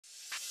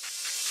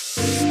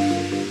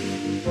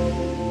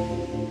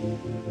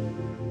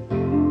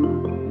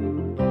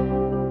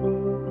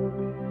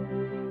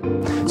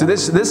So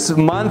this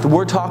month,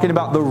 we're talking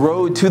about the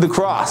road to the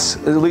cross,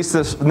 at least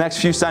the next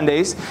few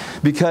Sundays,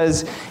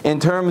 because in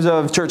terms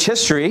of church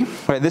history,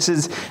 right, this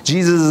is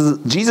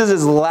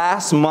Jesus'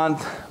 last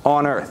month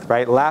on earth,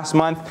 right? Last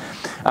month,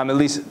 at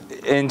least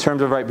in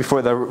terms of right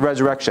before the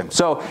resurrection.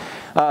 So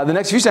the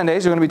next few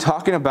Sundays, we're going to be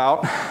talking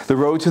about the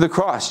road to the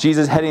cross,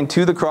 Jesus heading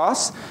to the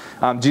cross,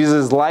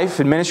 Jesus' life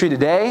and ministry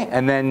today,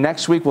 and then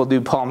next week we'll do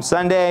Palm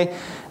Sunday,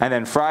 and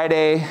then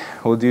Friday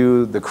we'll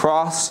do the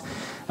cross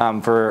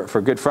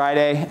for Good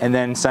Friday, and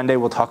then Sunday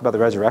we'll talk about the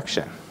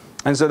resurrection.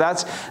 And so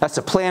that's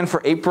the plan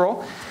for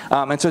April.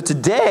 And so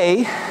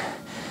today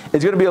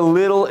is going to be a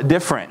little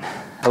different,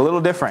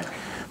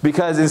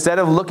 because instead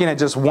of looking at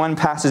just one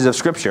passage of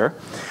Scripture,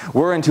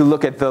 we're going to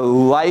look at the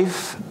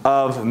life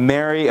of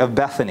Mary of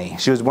Bethany.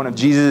 She was one of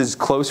Jesus'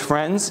 close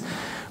friends,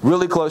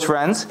 really close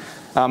friends,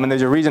 and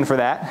there's a reason for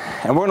that.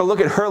 And we're going to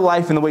look at her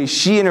life and the way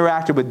she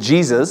interacted with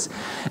Jesus,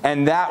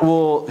 and that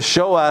will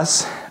show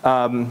us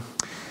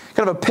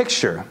kind of a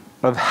picture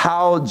of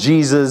how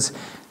Jesus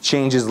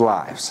changes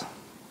lives.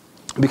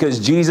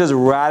 Because Jesus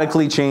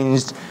radically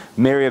changed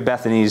Mary of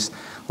Bethany's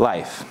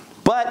life.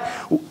 But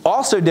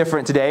also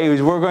different today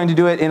is we're going to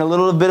do it in a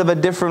little bit of a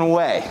different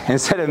way.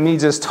 Instead of me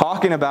just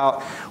talking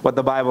about what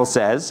the Bible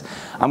says,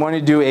 I'm going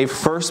to do a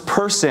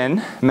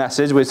first-person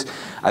message, which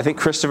I think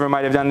Christopher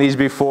might have done these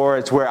before.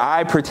 It's where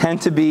I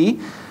pretend to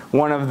be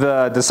one of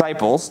the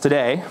disciples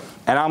today,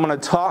 and I'm going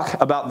to talk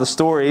about the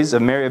stories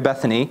of Mary of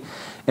Bethany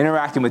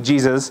interacting with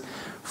Jesus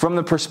from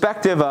the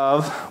perspective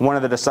of one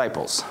of the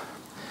disciples.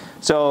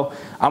 So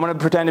I'm going to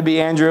pretend to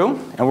be Andrew,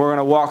 and we're going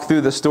to walk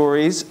through the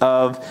stories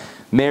of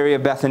Mary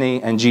of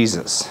Bethany and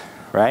Jesus,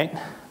 right?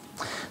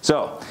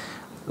 So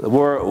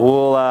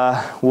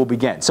we'll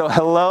begin. So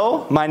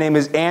hello, my name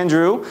is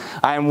Andrew.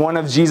 I am one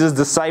of Jesus'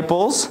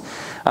 disciples.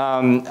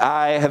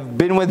 I have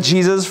been with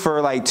Jesus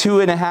for like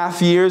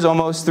 2.5 years,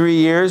 almost 3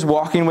 years,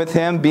 walking with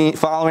him,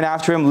 following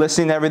after him,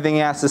 listening to everything he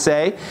has to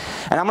say.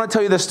 And I'm going to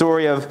tell you the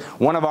story of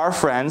one of our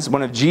friends,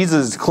 one of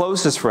Jesus'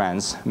 closest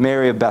friends,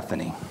 Mary of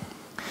Bethany.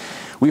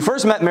 We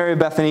first met Mary of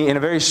Bethany in a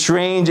very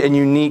strange and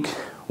unique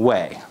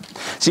way.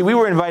 See, we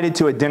were invited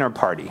to a dinner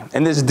party,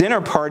 and this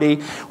dinner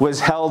party was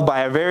held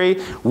by a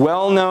very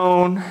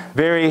well-known,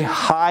 very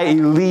high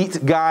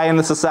elite guy in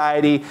the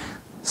society,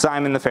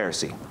 Simon the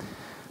Pharisee.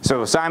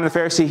 So Simon the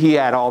Pharisee, he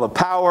had all the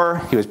power,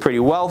 he was pretty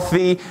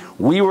wealthy,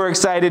 we were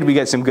excited, we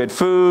got some good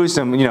food,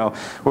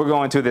 we're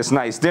going to this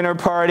nice dinner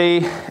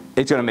party,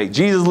 it's going to make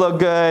Jesus look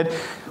good.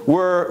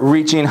 We're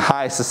reaching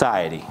high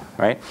society,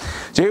 right?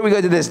 So here we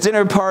go to this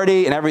dinner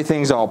party, and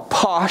everything's all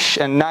posh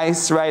and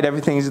nice, right?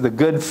 Everything's the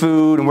good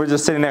food, and we're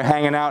just sitting there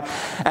hanging out.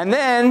 And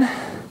then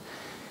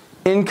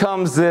in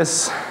comes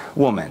this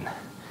woman,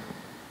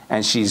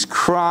 and she's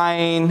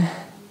crying,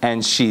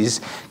 and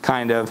she's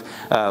kind of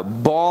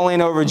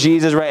bawling over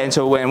Jesus, right? And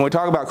so when we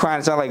talk about crying,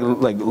 it's not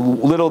like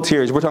little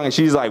tears. We're talking,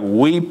 she's like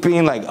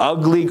weeping, like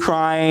ugly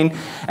crying,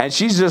 and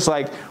she's just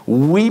like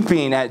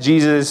weeping at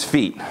Jesus'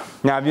 feet.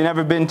 Now, if you've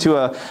never been to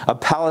a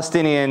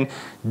Palestinian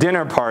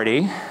dinner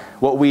party,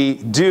 what we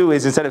do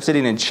is instead of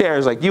sitting in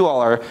chairs like you all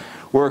are,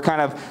 we're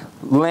kind of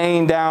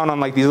laying down on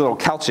like these little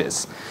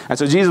couches. And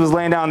so Jesus was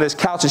laying down on this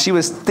couch, and she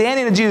was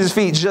standing at Jesus'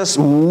 feet just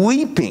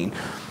weeping.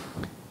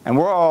 And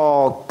we're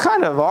all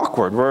kind of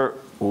awkward.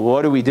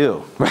 What do we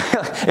do?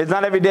 It's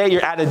not every day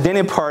you're at a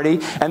dinner party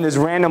and this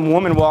random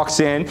woman walks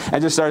in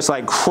and just starts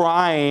like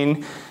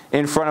crying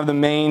in front of the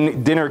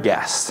main dinner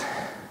guest.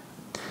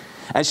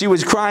 And she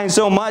was crying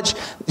so much,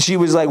 she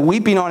was like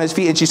weeping on his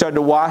feet, and she started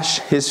to wash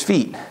his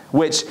feet,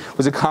 which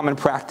was a common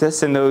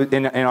practice in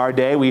our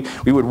day. We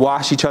would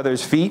wash each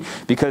other's feet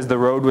because the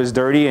road was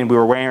dirty and we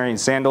were wearing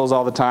sandals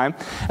all the time.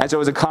 And so it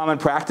was a common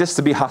practice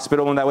to be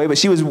hospitable in that way. But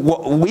she was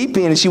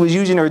weeping, and she was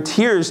using her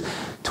tears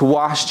to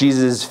wash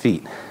Jesus'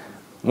 feet.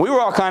 We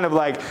were all kind of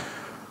like,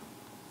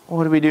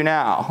 what do we do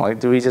now?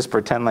 Like, do we just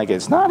pretend like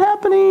it's not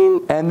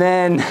happening? And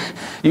then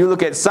you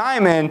look at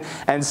Simon,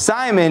 and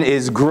Simon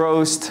is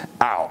grossed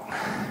out.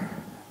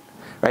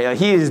 Right? Like,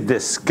 he is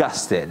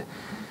disgusted.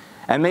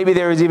 And maybe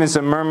there was even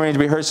some murmurings.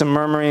 We heard some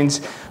murmurings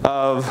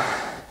of,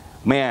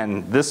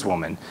 man, this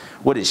woman,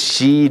 what is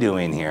she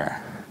doing here?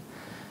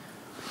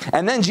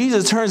 And then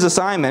Jesus turns to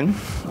Simon,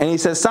 and he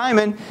says,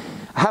 Simon,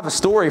 I have a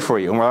story for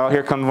you. And well,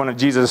 here comes one of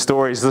Jesus'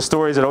 stories. The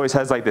stories that always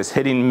has like this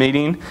hidden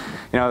meaning.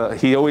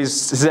 He always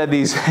said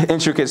these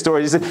intricate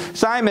stories. He said,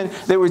 Simon,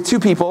 there were two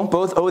people,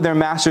 both owed their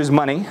masters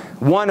money.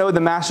 One owed the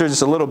master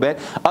just a little bit.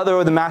 Other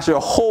owed the master a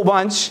whole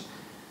bunch.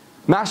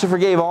 Master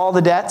forgave all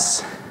the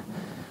debts.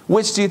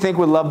 Which do you think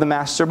would love the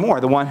master more?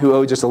 The one who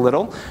owed just a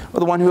little, or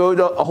the one who owed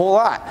a whole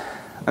lot?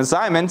 And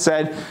Simon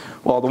said,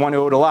 well, the one who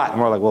owed a lot.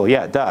 And we're like, well,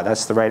 yeah, duh,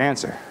 that's the right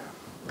answer.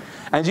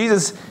 And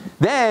Jesus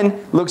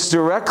then looks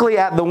directly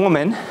at the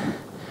woman,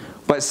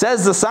 but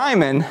says to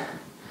Simon,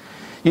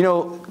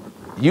 you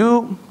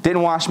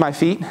didn't wash my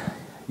feet.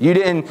 You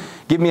didn't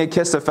give me a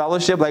kiss of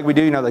fellowship like we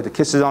do, like the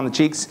kisses on the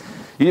cheeks.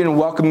 You didn't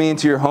welcome me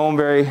into your home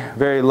very,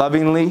 very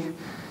lovingly.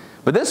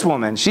 But this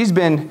woman, she's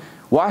been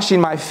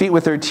washing my feet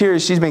with her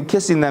tears. She's been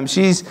kissing them.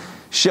 She's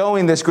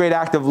showing this great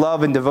act of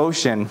love and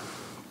devotion.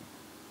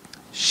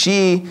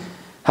 She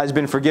has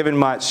been forgiven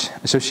much,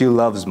 so she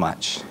loves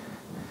much.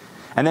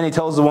 And then he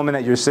tells the woman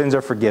that your sins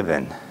are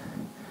forgiven.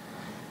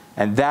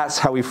 And that's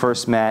how we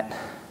first met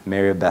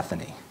Mary of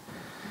Bethany.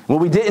 What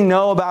we didn't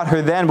know about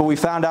her then, but we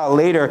found out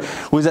later,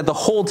 was that the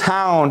whole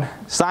town,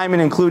 Simon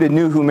included,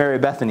 knew who Mary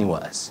of Bethany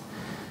was.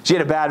 She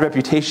had a bad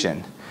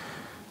reputation.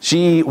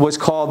 She was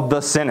called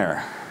the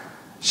sinner.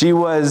 She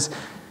was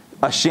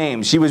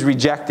ashamed. She was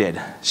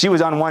rejected. She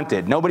was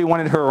unwanted. Nobody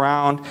wanted her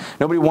around.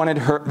 Nobody wanted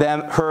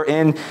her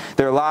in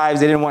their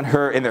lives. They didn't want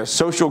her in their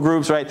social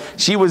groups, right?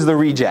 She was the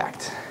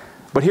reject.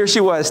 But here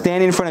she was,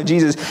 standing in front of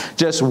Jesus,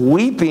 just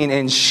weeping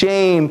in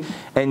shame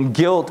and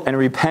guilt and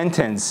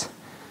repentance.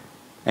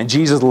 And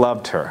Jesus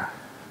loved her.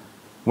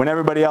 When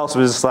everybody else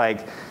was just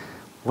like,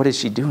 what is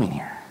she doing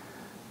here?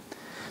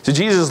 So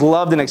Jesus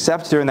loved and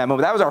accepted her in that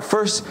moment. That was our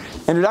first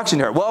introduction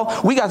to her. Well,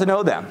 we got to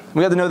know them.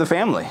 We got to know the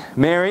family.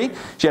 Mary,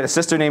 she had a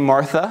sister named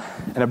Martha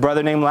and a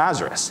brother named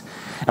Lazarus.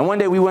 And one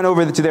day we went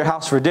over to their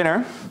house for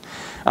dinner,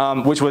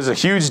 which was a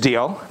huge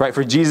deal, right?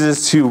 For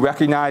Jesus to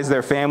recognize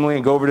their family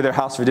and go over to their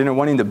house for dinner,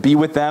 wanting to be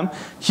with them.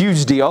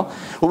 Huge deal.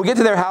 Well, we get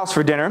to their house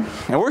for dinner,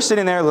 and we're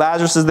sitting there.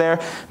 Lazarus is there.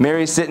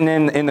 Mary's sitting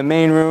in the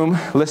main room,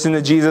 listening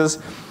to Jesus.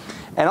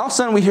 And all of a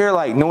sudden, we hear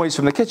like noise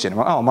from the kitchen.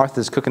 Well, oh,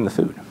 Martha's cooking the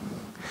food.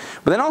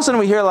 But then all of a sudden,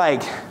 we hear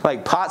like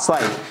pots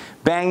like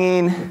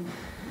banging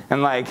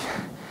and like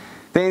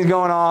things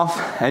going off,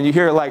 and you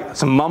hear like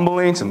some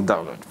mumbling, and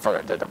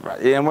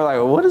we're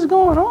like, what is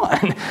going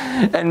on?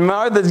 And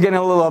Martha's getting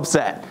a little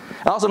upset.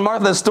 And also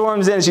Martha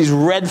storms in, and she's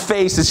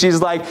red-faced, and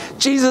she's like,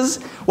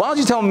 Jesus, why don't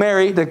you tell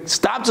Mary to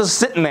stop just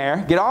sitting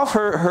there, get off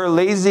her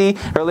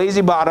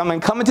lazy bottom,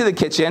 and come into the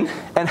kitchen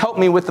and help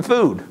me with the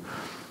food.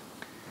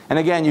 And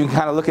again, you can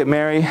kind of look at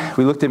Mary.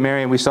 We looked at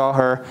Mary, and we saw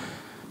her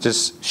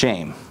just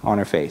shame on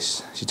her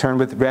face. She turned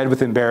red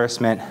with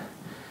embarrassment.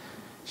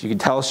 You could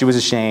tell she was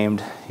ashamed.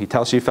 You could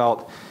tell she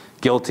felt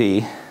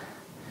guilty.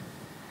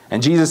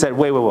 And Jesus said,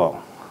 wait,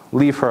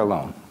 leave her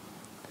alone.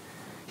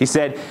 He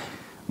said,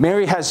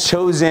 Mary has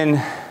chosen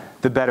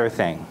the better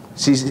thing.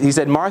 He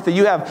said, Martha,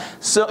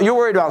 you're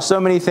worried about so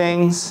many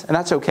things, and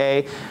that's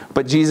okay.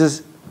 But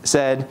Jesus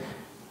said,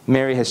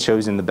 Mary has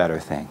chosen the better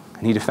thing.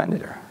 And he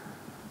defended her.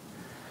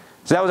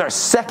 So that was our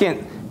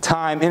second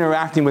time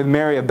interacting with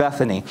Mary of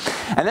Bethany.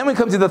 And then we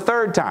come to the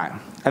third time.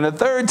 And the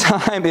third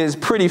time is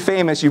pretty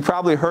famous. You've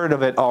probably heard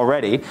of it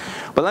already.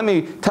 But let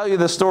me tell you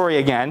the story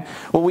again.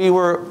 Well, we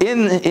were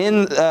in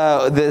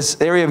this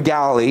area of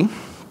Galilee.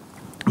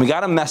 We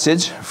got a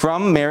message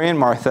from Mary and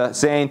Martha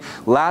saying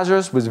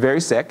Lazarus was very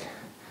sick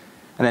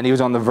and that he was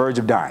on the verge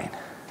of dying.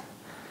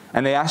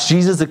 And they asked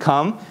Jesus to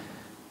come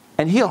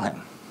and heal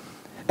him.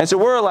 And so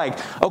we're like,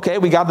 okay,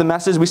 we got the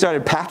message. We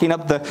started packing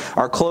up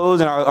our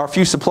clothes and our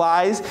few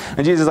supplies.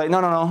 And Jesus is like,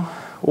 no,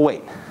 we'll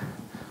wait.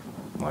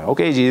 I'm like,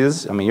 okay,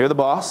 Jesus, you're the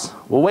boss.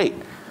 We'll wait.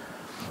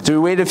 So we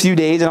waited a few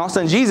days, and all of a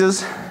sudden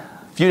Jesus, a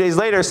few days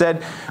later,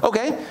 said,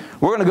 okay,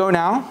 we're going to go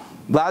now.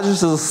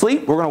 Lazarus is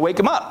asleep. We're going to wake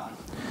him up.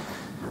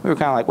 We were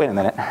kind of like, wait a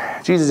minute.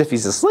 Jesus, if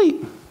he's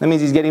asleep, that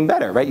means he's getting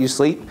better, right? You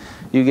sleep,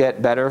 you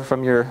get better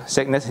from your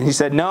sickness. And he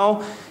said,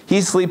 no,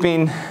 he's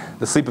sleeping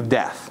the sleep of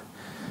death.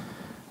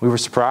 We were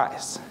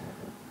surprised.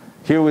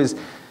 Here was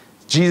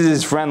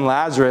Jesus' friend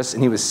Lazarus,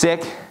 and he was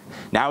sick.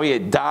 Now he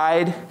had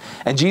died,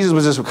 and Jesus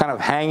was just kind of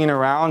hanging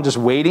around, just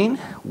waiting.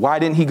 Why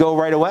didn't he go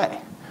right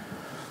away?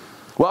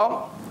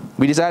 Well,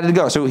 we decided to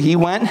go. So he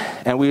went,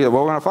 and we're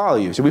going to follow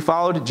you. So we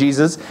followed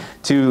Jesus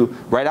to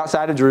right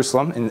outside of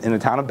Jerusalem in the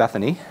town of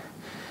Bethany.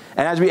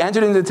 And as we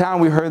entered into the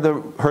town, we heard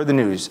the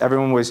news.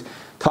 Everyone was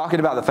talking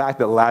about the fact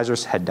that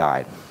Lazarus had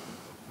died.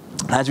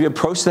 As we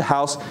approached the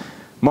house,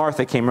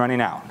 Martha came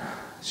running out.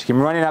 She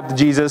came running up to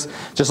Jesus,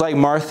 just like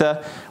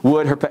Martha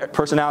would, her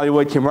personality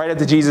would, came right up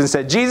to Jesus and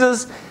said,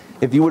 Jesus,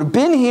 if you would have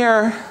been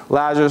here,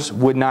 Lazarus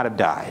would not have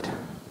died.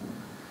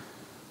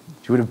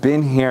 If you would have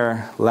been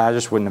here,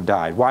 Lazarus wouldn't have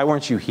died. Why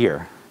weren't you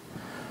here?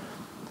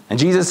 And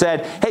Jesus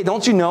said, hey,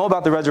 don't you know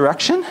about the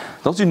resurrection?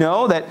 Don't you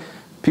know that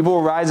people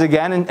will rise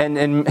again?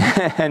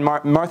 And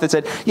Martha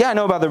said, yeah, I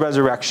know about the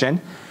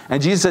resurrection.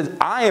 And Jesus said,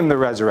 I am the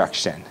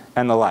resurrection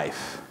and the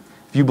life.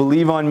 If you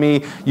believe on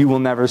me, you will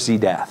never see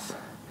death.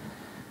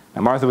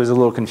 And Martha was a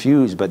little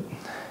confused, but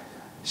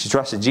she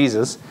trusted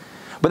Jesus.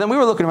 But then we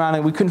were looking around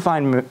and we couldn't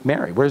find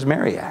Mary. Where's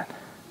Mary at?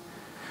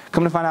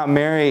 Come to find out,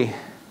 Mary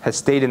had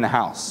stayed in the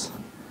house.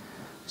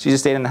 She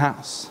just stayed in the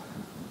house.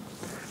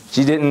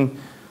 She didn't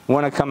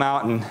want to come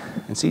out and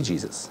see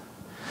Jesus.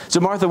 So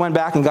Martha went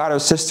back and got her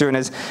sister, and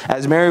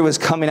as Mary was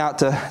coming out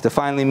to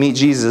finally meet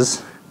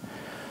Jesus,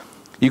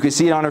 you could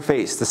see it on her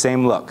face, the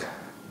same look.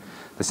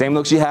 The same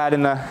look she had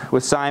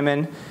with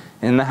Simon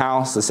in the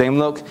house, the same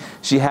look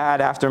she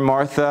had after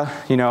Martha,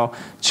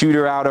 chewed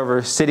her out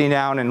over sitting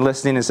down and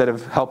listening instead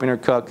of helping her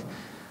cook.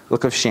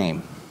 Look of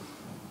shame.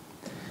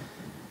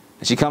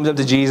 And she comes up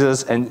to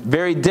Jesus, and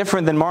very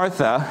different than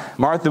Martha.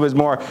 Martha was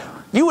more,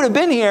 you would have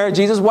been here,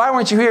 Jesus, why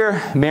weren't you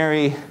here?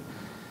 Mary,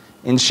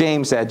 in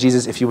shame, said,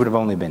 Jesus, if you would have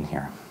only been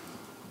here,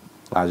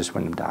 Lazarus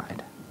wouldn't have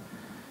died.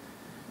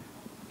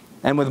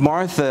 And with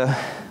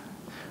Martha,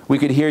 we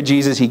could hear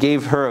Jesus, he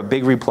gave her a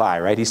big reply,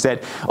 right? He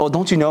said, oh,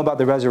 don't you know about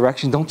the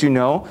resurrection? Don't you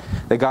know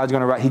that God's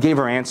going to rise? He gave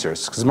her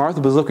answers, because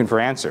Martha was looking for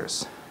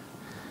answers.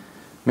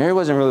 Mary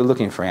wasn't really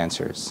looking for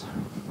answers.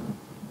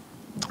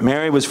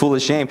 Mary was full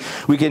of shame.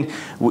 We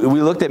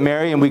looked at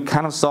Mary and we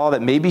kind of saw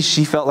that maybe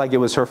she felt like it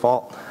was her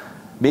fault.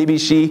 Maybe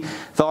she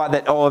thought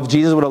that, oh, if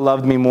Jesus would have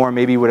loved me more,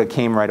 maybe he would have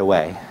came right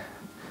away.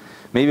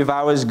 Maybe if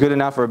I was good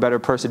enough or a better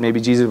person,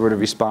 maybe Jesus would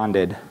have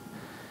responded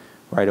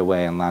right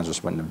away and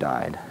Lazarus wouldn't have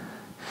died.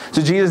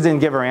 So Jesus didn't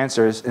give her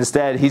answers.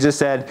 Instead, he just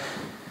said,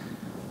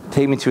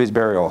 take me to his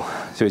burial,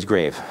 to his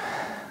grave.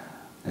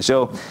 And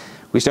so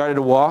we started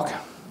to walk,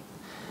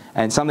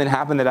 and something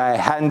happened that I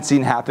hadn't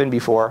seen happen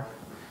before.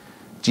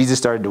 Jesus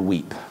started to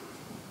weep.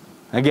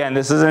 Again,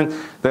 this isn't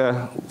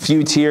the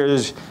few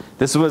tears.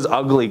 This was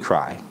ugly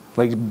cry,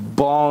 like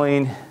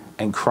bawling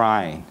and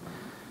crying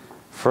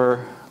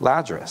for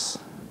Lazarus,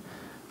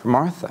 for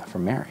Martha, for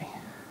Mary.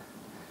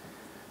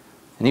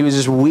 And he was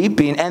just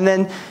weeping. And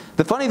then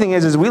the funny thing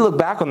is we look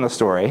back on the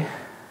story,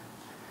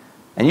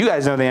 and you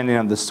guys know the ending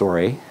of the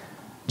story.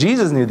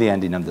 Jesus knew the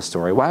ending of the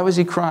story. Why was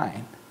he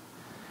crying?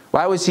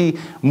 Why was he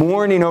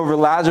mourning over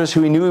Lazarus,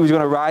 who he knew he was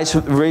going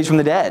to raise from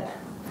the dead?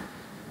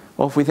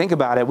 Well, if we think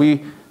about it,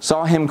 we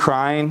saw him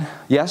crying,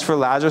 yes, for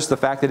Lazarus, the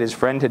fact that his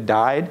friend had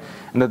died,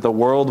 and that the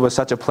world was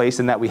such a place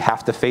in that we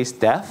have to face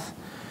death.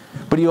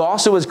 But he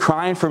also was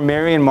crying for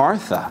Mary and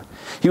Martha.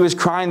 He was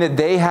crying that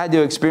they had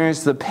to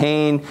experience the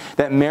pain,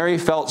 that Mary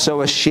felt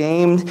so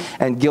ashamed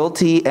and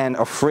guilty and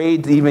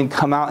afraid to even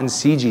come out and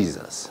see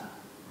Jesus.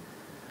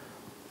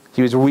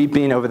 He was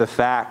weeping over the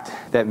fact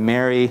that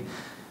Mary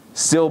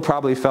still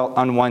probably felt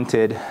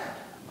unwanted,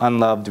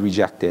 unloved,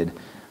 rejected,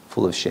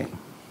 full of shame.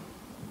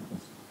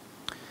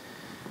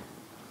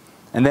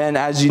 And then,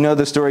 as you know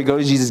the story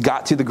goes, Jesus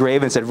got to the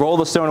grave and said, roll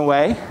the stone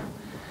away.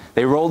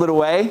 They rolled it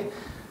away.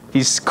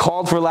 He's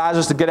called for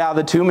Lazarus to get out of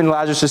the tomb, and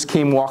Lazarus just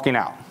came walking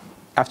out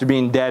after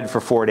being dead for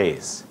 4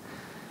 days.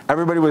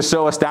 Everybody was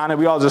so astounded.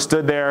 We all just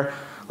stood there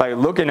like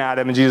looking at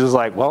him, and Jesus was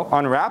like, well,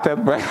 unwrap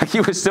him, right? Like, he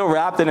was still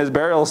wrapped in his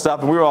burial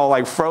stuff, and we were all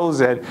like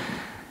frozen.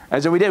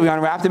 And so we did. We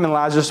unwrapped him, and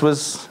Lazarus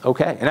was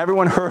okay. And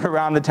everyone heard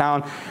around the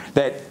town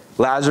that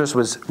Lazarus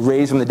was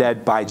raised from the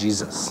dead by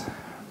Jesus.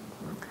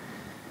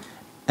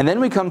 And then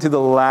we come to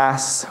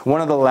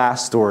one of the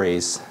last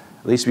stories,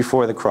 at least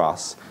before the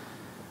cross,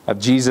 of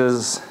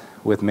Jesus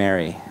with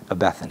Mary of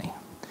Bethany.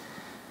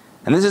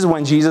 And this is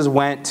when Jesus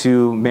went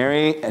to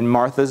Mary and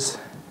Martha's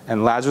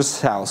and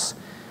Lazarus' house.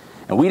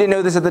 And we didn't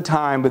know this at the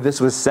time, but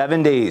this was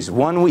 7 days,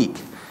 1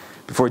 week,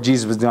 before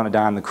Jesus was going to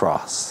die on the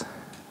cross.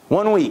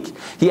 1 week.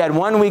 He had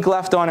 1 week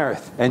left on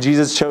earth, and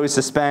Jesus chose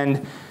to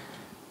spend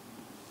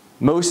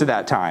most of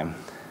that time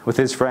with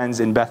his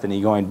friends in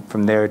Bethany, going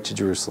from there to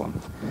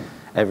Jerusalem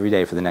every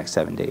day for the next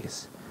 7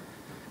 days.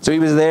 So he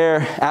was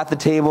there at the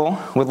table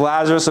with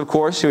Lazarus, of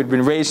course, who had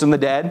been raised from the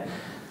dead.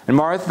 And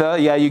Martha,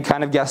 yeah, you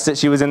kind of guessed it,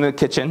 she was in the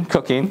kitchen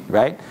cooking,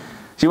 right?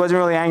 She wasn't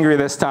really angry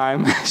this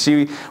time.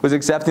 She was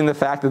accepting the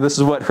fact that this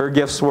is what her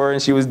gifts were,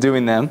 and she was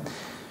doing them.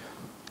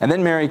 And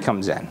then Mary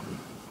comes in.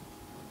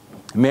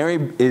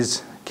 Mary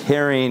is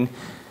carrying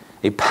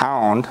a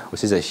pound,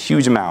 which is a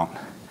huge amount,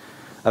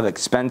 of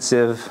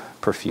expensive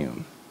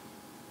perfume.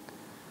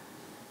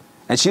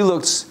 And she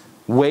looks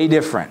way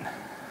different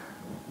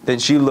than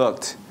she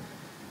looked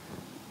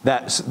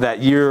that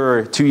year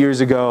or 2 years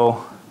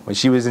ago when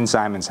she was in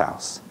Simon's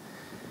house.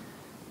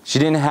 She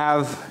didn't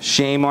have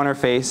shame on her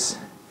face.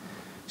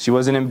 She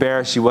wasn't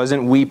embarrassed. She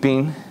wasn't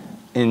weeping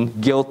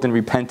in guilt and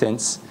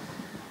repentance.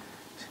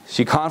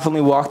 She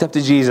confidently walked up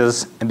to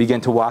Jesus and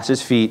began to wash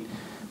his feet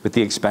with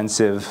the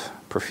expensive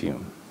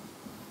perfume.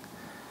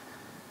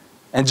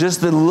 And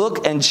just the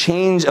look and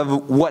change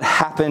of what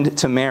happened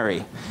to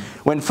Mary.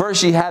 When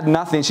first she had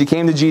nothing, she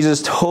came to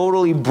Jesus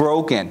totally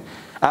broken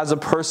as a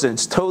person,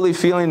 totally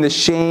feeling the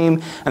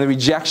shame and the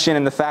rejection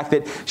and the fact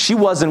that she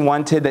wasn't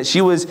wanted, that she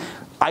was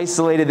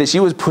isolated, that she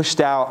was pushed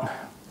out.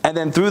 And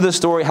then through the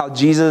story, how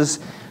Jesus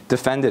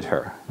defended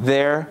her.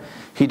 There,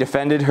 he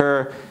defended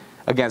her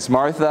against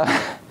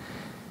Martha.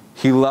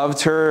 He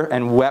loved her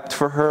and wept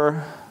for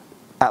her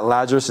at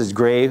Lazarus'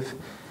 grave.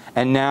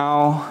 And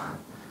now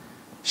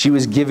she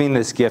was giving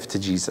this gift to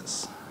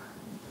Jesus.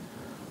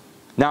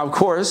 Now, of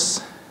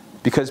course,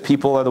 because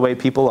people are the way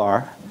people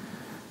are,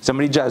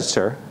 somebody judged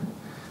her.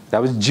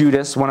 That was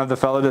Judas, one of the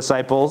fellow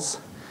disciples.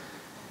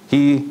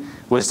 He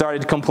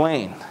started to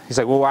complain. He's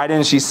like, well, why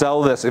didn't she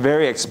sell this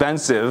very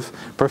expensive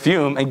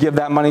perfume and give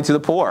that money to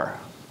the poor?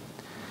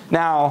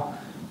 Now,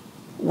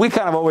 we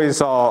kind of always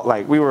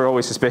we were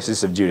always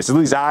suspicious of Judas. At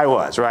least I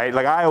was, right?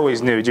 Like, I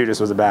always knew Judas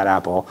was a bad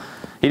apple.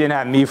 He didn't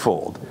have me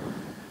fooled.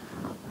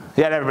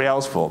 He had everybody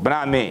else fooled, but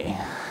not me.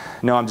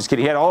 No, I'm just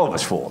kidding. He had all of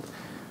us fooled.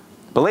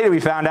 But later we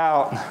found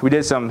out, we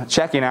did some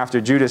checking after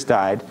Judas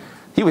died,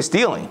 he was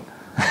stealing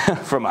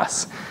from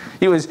us.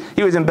 He was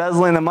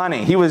embezzling the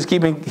money. He was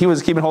keeping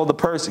hold of the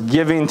purse,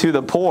 giving to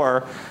the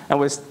poor, and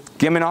was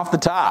skimming off the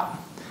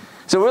top.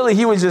 So really,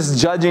 he was just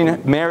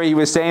judging Mary. He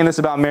was saying this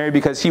about Mary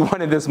because he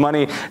wanted this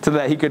money so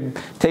that he could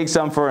take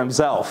some for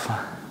himself.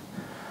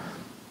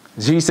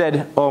 She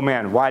said, oh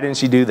man, why didn't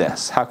she do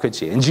this? How could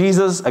she? And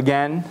Jesus,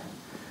 again,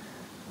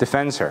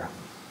 defends her.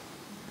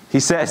 He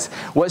says,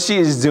 what she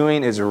is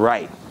doing is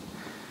right,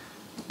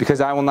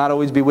 because I will not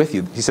always be with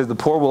you. He says, the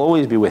poor will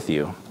always be with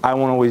you. I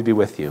won't always be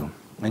with you.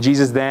 And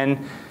Jesus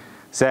then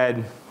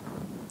said,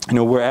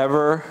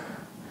 wherever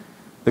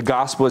the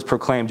gospel is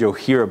proclaimed, you'll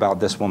hear about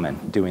this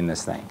woman doing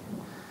this thing.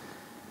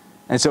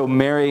 And so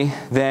Mary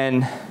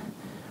then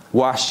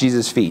washed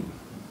Jesus' feet.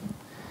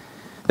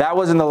 That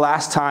wasn't the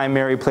last time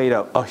Mary played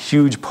a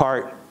huge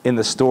part in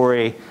the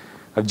story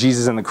of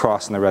Jesus and the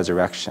cross and the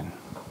resurrection.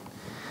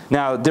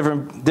 Now,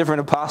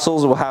 different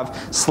apostles will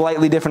have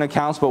slightly different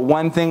accounts, but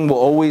one thing we'll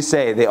always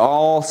say, they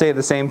all say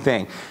the same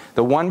thing.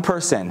 The one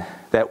person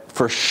that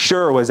for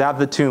sure was at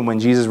the tomb when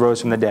Jesus rose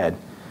from the dead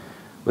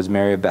was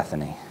Mary of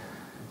Bethany.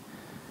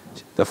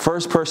 The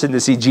first person to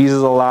see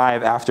Jesus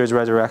alive after his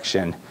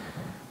resurrection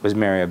was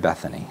Mary of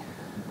Bethany.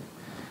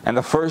 And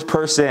the first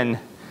person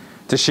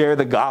to share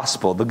the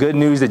gospel, the good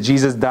news that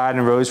Jesus died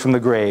and rose from the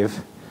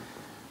grave,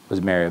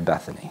 was Mary of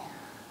Bethany.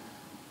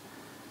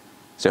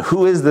 So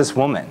who is this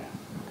woman?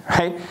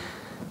 Right?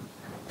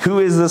 Who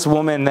is this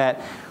woman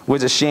that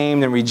was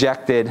ashamed and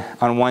rejected,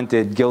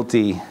 unwanted,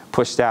 guilty,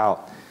 pushed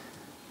out,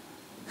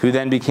 who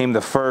then became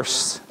the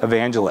first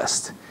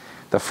evangelist,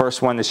 the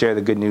first one to share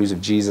the good news of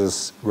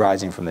Jesus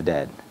rising from the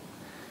dead?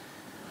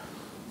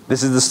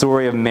 This is the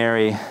story of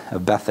Mary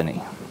of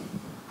Bethany.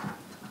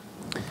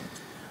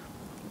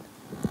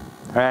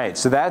 All right,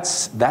 so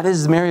that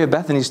is Mary of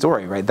Bethany's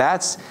story, right?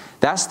 That's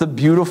the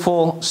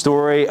beautiful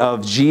story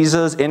of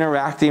Jesus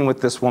interacting with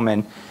this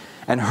woman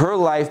and her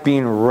life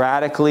being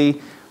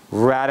radically,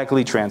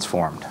 radically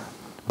transformed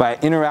by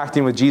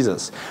interacting with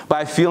Jesus,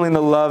 by feeling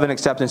the love and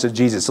acceptance of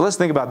Jesus. So let's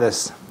think about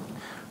this.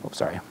 Oh,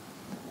 sorry.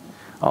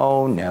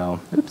 Oh, no.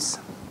 Oops.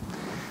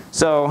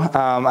 So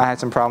I had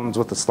some problems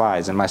with the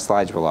slides, and my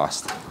slides were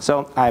lost.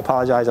 So I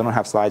apologize. I don't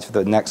have slides for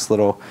the next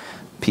little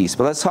piece.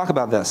 But let's talk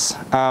about this.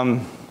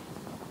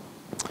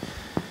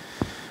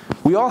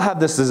 We all have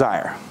this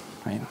desire,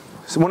 right?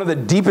 So one of the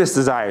deepest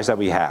desires that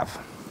we have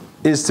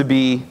is to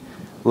be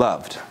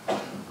loved,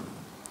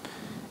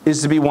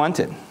 is to be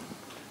wanted,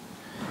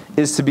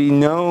 is to be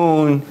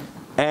known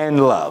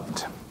and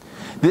loved.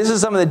 This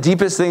is some of the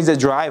deepest things that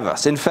drive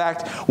us. In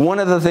fact, one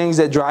of the things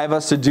that drive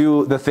us to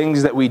do the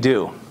things that we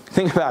do.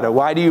 Think about it.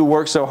 Why do you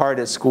work so hard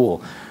at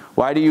school?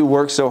 Why do you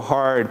work so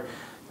hard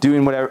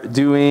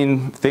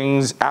doing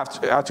things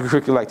after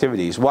curricular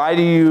activities? Why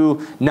do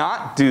you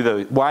not do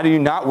those? Why do you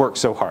not work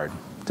so hard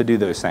to do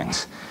those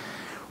things?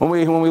 When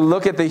we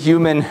look at the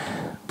human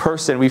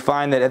person, we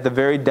find that at the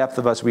very depth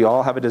of us, we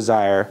all have a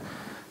desire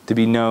to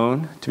be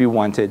known, to be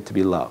wanted, to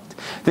be loved.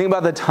 Think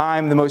about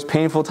the most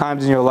painful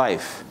times in your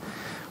life.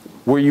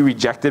 Were you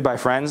rejected by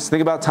friends?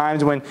 Think about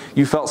times when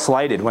you felt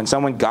slighted, when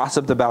someone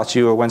gossiped about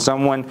you, or when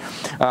someone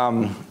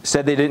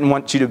said they didn't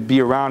want you to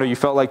be around, or you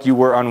felt like you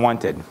were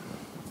unwanted.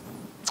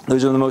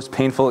 Those are the most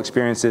painful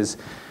experiences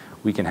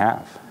we can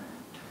have.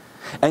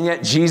 And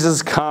yet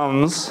Jesus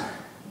comes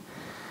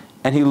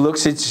and he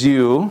looks at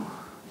you,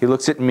 he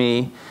looks at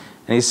me,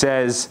 and he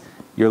says,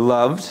 you're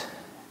loved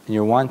and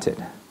you're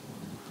wanted.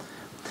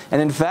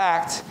 And in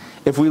fact,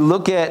 if we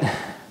look at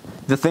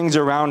the things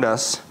around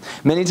us,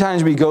 many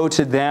times we go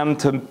to them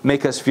to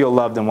make us feel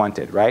loved and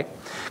wanted, right?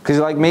 Because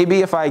like,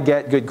 maybe if I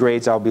get good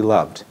grades, I'll be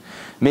loved.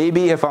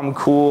 Maybe if I'm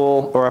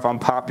cool or if I'm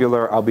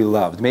popular, I'll be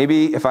loved.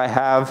 Maybe if I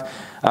have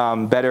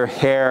better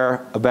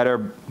hair, a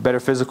better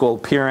physical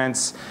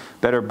appearance,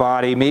 better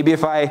body. Maybe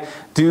if I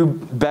do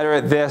better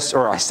at this,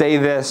 or I say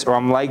this, or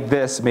I'm like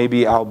this,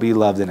 maybe I'll be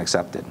loved and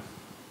accepted.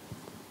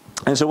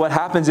 And so what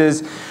happens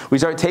is we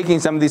start taking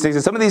some of these things,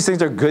 and some of these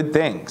things are good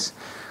things,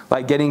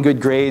 like getting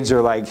good grades,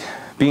 or like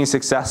being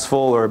successful,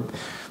 or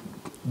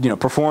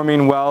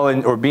performing well,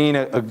 or being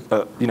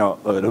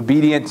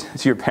obedient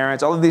to your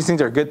parents. All of these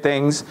things are good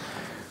things,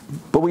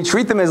 but we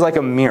treat them as like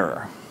a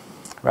mirror,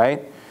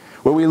 right?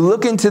 Where we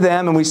look into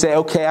them and we say,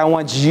 okay, I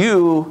want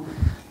you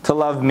to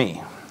love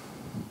me.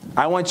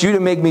 I want you to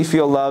make me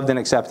feel loved and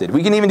accepted.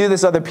 We can even do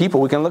this to other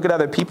people. We can look at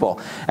other people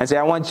and say,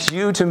 I want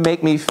you to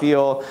make me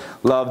feel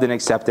loved and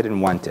accepted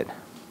and wanted.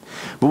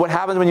 But what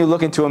happens when you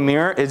look into a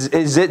mirror is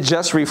it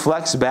just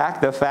reflects back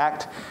the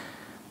fact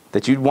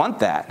that you'd want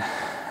that,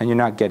 and you're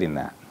not getting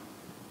that.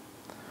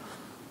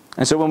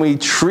 And so when we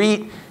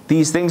treat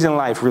these things in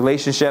life,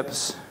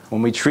 relationships,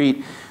 when we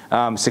treat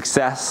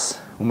success,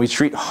 when we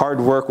treat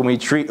hard work, when we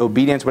treat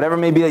obedience, whatever it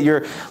may be that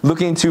you're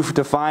looking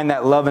to find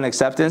that love and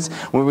acceptance,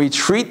 when we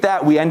treat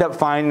that, we end up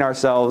finding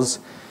ourselves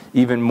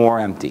even more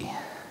empty.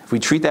 If we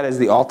treat that as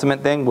the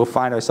ultimate thing, we'll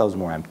find ourselves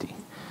more empty.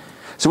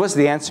 So what's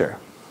the answer?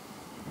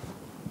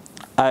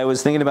 I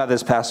was thinking about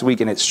this past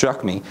week, and it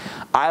struck me.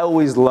 I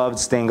always loved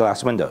stained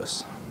glass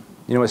windows.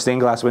 You know what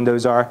stained glass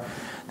windows are?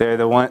 They're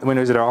the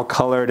windows that are all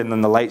colored, and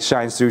then the light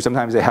shines through.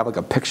 Sometimes they have like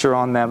a picture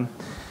on them.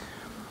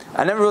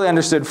 I never really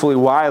understood fully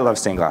why I love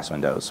stained glass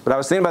windows, but I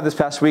was thinking about this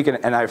past week,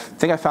 and I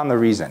think I found the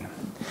reason.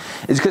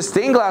 It's because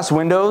stained glass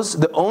windows,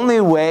 the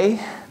only way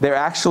they're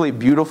actually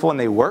beautiful and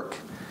they work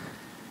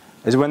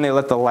is when they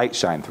let the light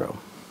shine through.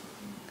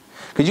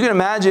 Because you can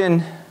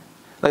imagine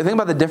Like, think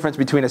about the difference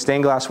between a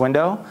stained glass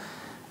window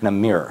and a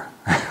mirror.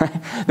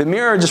 The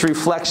mirror just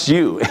reflects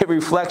you. It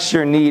reflects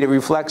your need. It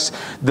reflects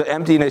the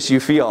emptiness you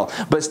feel.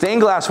 But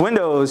stained glass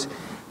windows,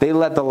 they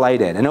let the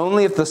light in. And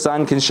only if the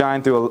sun can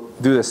shine through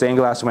the stained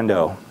glass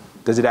window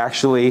does it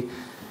actually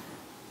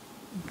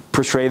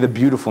portray the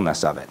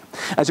beautifulness of it.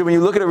 And so when you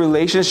look at a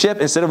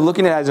relationship, instead of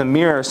looking at it as a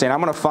mirror, saying, I'm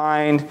going to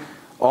find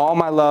all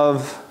my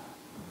love,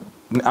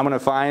 I'm going to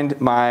find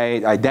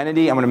my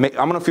identity, I'm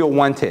going to feel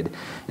wanted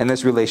in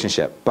this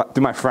relationship, but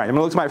through my friend. I'm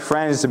going to look to my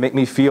friends to make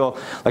me feel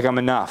like I'm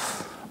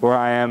enough, or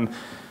I am,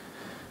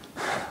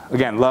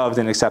 again, loved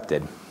and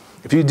accepted.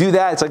 If you do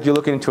that, it's like you're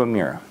looking into a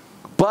mirror.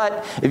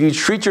 But if you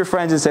treat your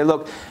friends and say,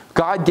 look,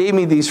 God gave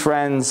me these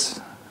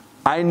friends.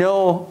 I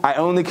know I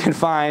only can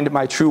find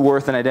my true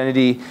worth and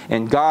identity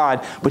in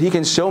God, but He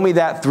can show me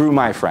that through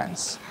my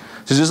friends.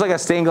 So just like a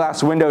stained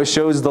glass window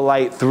shows the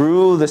light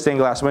through the stained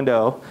glass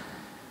window,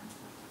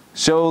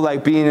 so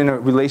like being in a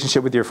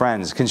relationship with your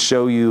friends can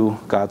show you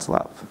God's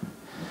love.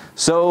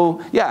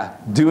 So yeah,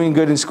 doing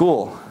good in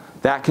school,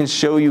 that can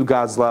show you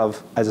God's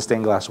love as a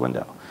stained glass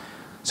window.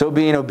 So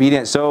being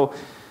obedient, so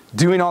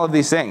doing all of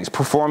these things,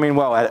 performing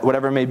well at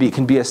whatever it may be,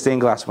 can be a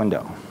stained glass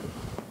window.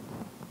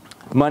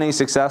 Money,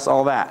 success,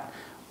 all that.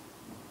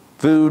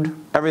 Food,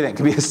 everything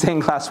can be a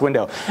stained glass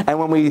window. And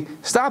when we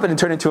stop it and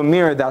turn it into a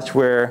mirror, that's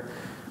where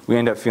we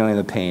end up feeling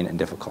the pain and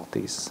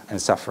difficulties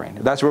and suffering.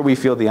 That's where we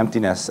feel the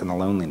emptiness and the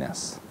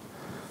loneliness.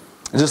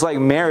 It's just like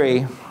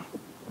Mary,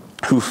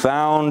 who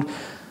found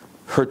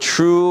her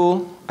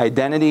true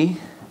identity.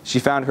 She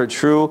found her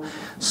true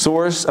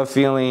source of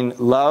feeling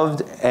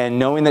loved and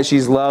knowing that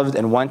she's loved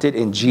and wanted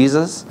in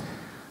Jesus.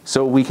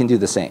 So we can do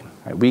the same.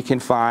 Right? We can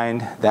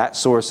find that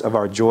source of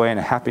our joy and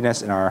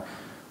happiness and our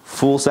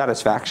full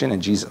satisfaction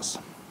in Jesus.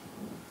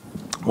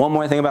 One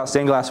more thing about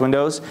stained glass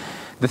windows.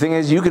 The thing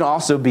is, you can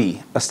also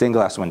be a stained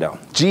glass window.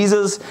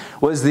 Jesus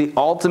was the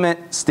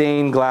ultimate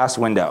stained glass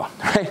window,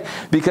 right?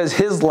 Because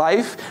His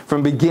life,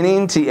 from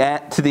beginning to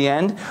the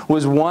end,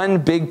 was one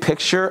big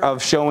picture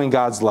of showing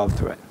God's love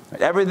through it.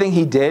 Everything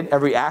He did,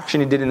 every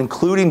action He did,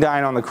 including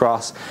dying on the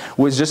cross,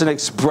 was just an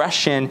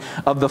expression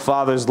of the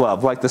Father's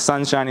love. Like the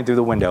sun shining through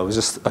the window, it was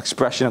just an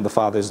expression of the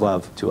Father's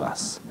love to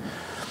us.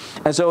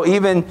 And so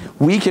even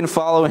we can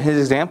follow in His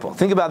example.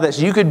 Think about this.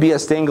 You could be a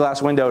stained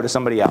glass window to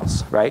somebody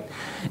else, right?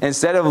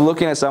 Instead of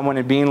looking at someone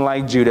and being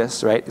like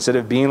Judas, right? Instead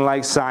of being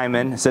like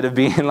Simon, instead of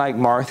being like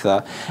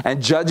Martha,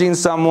 and judging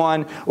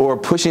someone or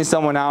pushing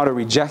someone out or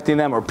rejecting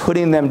them or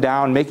putting them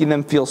down, making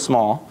them feel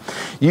small,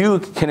 you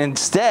can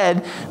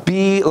instead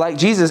be like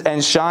Jesus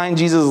and shine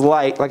Jesus'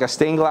 light like a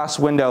stained glass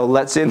window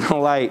lets in the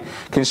light,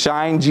 can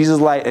shine Jesus'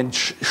 light and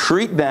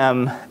treat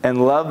them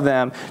and love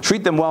them,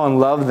 treat them well and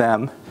love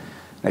them,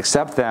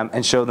 accept them,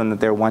 and show them that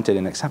they're wanted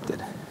and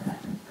accepted.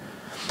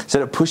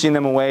 Instead of pushing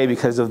them away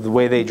because of the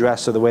way they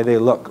dress or the way they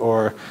look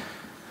or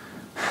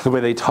the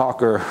way they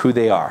talk or who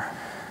they are.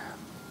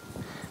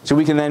 So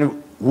we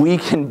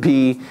can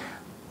be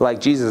like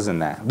Jesus in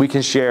that. We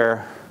can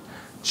share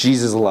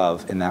Jesus'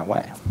 love in that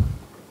way.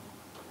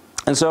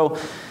 And so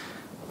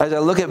as I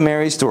look at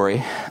Mary's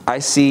story, I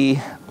see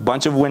a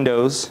bunch of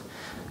windows.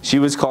 She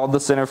was called the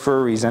sinner for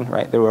a reason,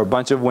 right? There were a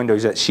bunch of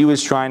windows that she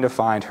was trying to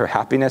find her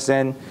happiness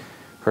in,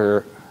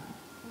 her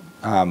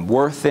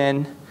worth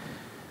in,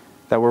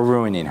 that were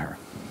ruining her.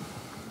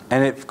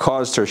 And it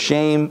caused her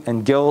shame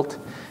and guilt.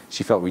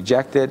 She felt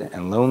rejected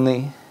and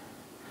lonely.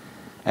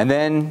 And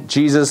then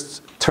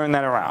Jesus turned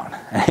that around.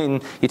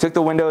 And He took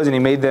the windows and He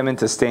made them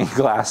into stained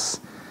glass.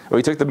 Or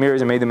He took the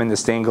mirrors and made them into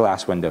stained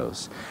glass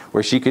windows,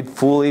 where she could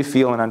fully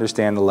feel and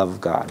understand the love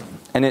of God.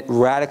 And it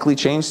radically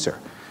changed her.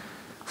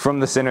 From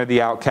the sinner,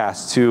 the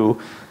outcast,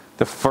 to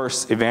the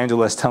first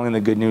evangelist telling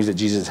the good news that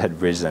Jesus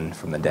had risen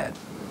from the dead.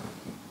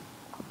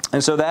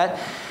 And so that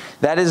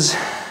is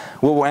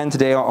what we'll end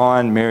today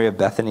on Mary of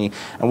Bethany,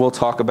 and we'll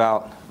talk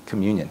about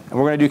communion. And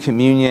we're going to do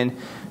communion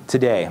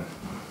today.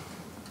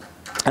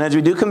 And as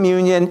we do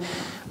communion,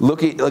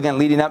 again,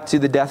 leading up to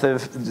the death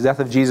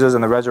of Jesus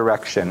and the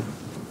resurrection,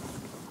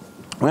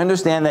 we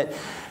understand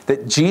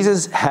that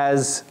Jesus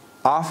has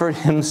offered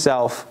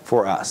Himself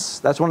for us.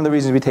 That's one of the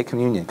reasons we take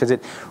communion, because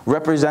it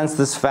represents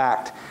this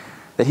fact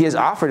that He has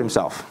offered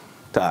Himself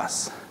to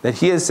us. That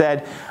He has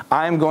said,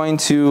 I'm going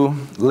to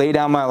lay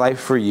down my life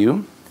for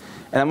you,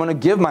 and I'm going to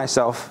give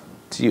myself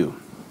to you.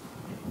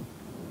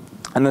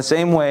 In the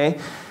same way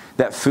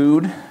that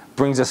food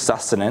brings us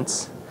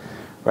sustenance,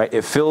 right?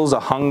 It fills a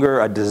hunger,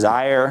 a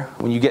desire.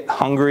 When you get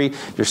hungry,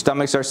 your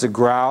stomach starts to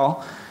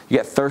growl. You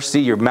get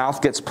thirsty, your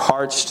mouth gets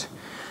parched.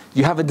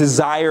 You have a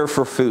desire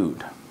for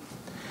food.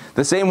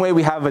 The same way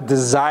we have a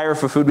desire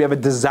for food, we have a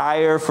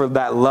desire for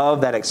that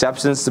love, that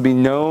acceptance, to be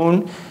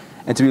known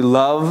and to be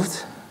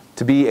loved,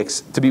 to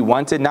be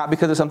wanted, not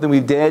because of something we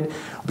did,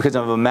 because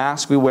of a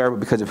mask we wear, but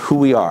because of who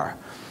we are.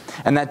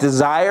 And that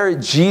desire,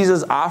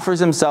 Jesus offers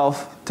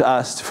Himself to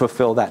us to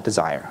fulfill that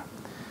desire.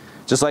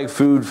 Just like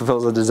food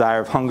fulfills the desire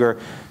of hunger,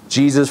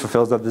 Jesus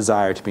fulfills that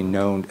desire to be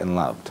known and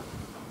loved.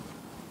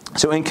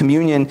 So in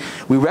communion,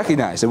 we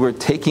recognize that we're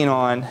taking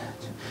on,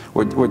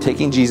 We're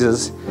taking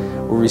Jesus,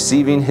 we're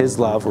receiving his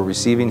love, we're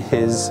receiving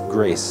his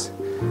grace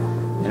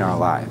in our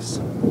lives.